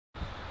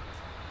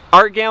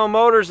Art Gamblin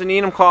Motors in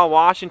Enumclaw,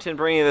 Washington,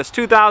 bringing you this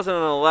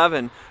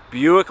 2011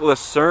 Buick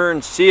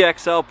Lucerne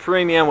CXL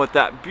Premium with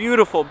that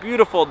beautiful,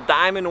 beautiful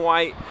diamond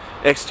white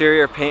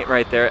exterior paint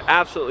right there.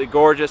 Absolutely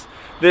gorgeous.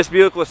 This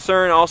Buick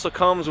Lucerne also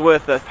comes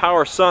with a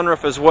power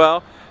sunroof as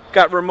well.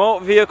 Got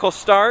remote vehicle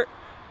start.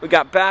 We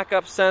got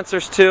backup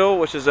sensors too,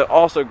 which is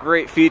also a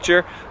great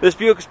feature. This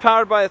Buick is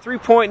powered by a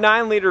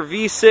 3.9 liter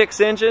V6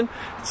 engine.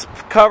 It's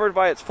covered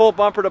by its full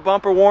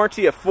bumper-to-bumper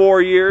warranty of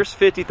 4 years,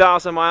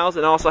 50,000 miles,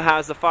 and also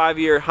has the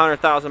 5-year,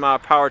 100,000 mile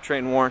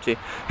powertrain warranty.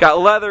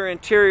 Got leather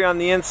interior on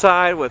the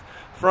inside with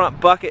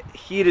front bucket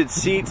heated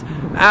seats.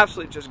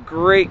 Absolutely just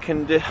great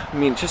condition. I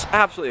mean, just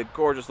absolutely a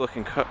gorgeous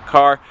looking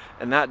car,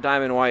 and that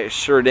diamond white is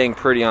sure dang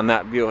pretty on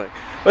that Buick.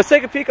 Let's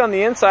take a peek on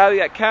the inside. We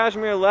got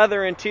cashmere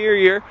leather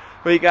interior.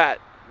 We got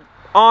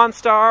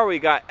OnStar, we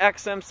got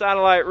XM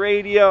satellite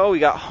radio, we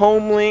got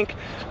HomeLink,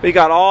 we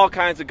got all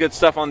kinds of good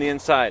stuff on the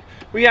inside.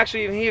 We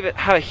actually even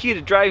have a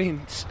heated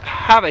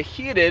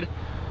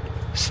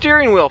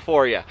steering wheel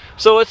for you.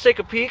 So let's take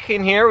a peek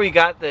in here. We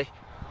got the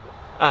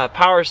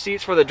power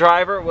seats for the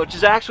driver, which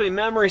is actually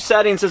memory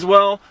settings as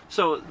well.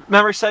 So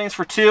memory settings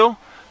for 2.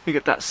 We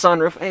get that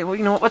sunroof. Hey, well,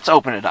 you know what? Let's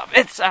open it up.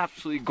 It's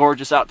absolutely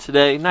gorgeous out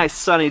today. Nice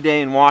sunny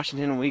day in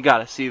Washington. We got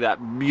to see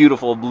that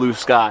beautiful blue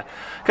sky.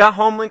 Got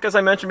HomeLink, as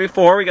I mentioned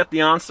before. We got the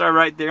OnStar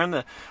right there on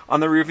the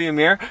rearview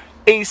mirror.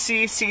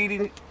 AC,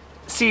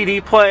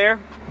 CD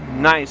player.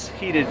 Nice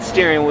heated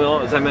steering wheel,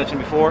 as I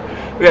mentioned before.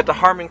 We got the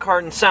Harman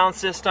Kardon sound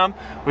system.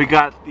 We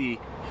got the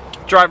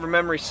driver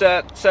memory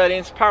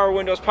settings, power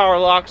windows, power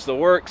locks, the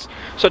works.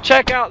 So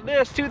check out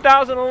this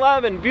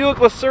 2011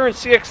 Buick Lucerne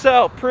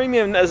CXL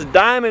Premium as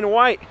diamond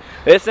white.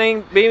 This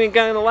ain't even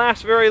going to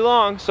last very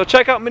long. So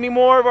check out many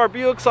more of our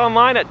Buicks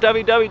online at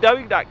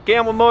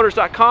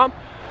www.gamblinmotors.com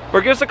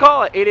or give us a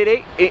call at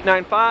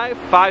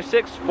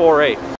 888-895-5648.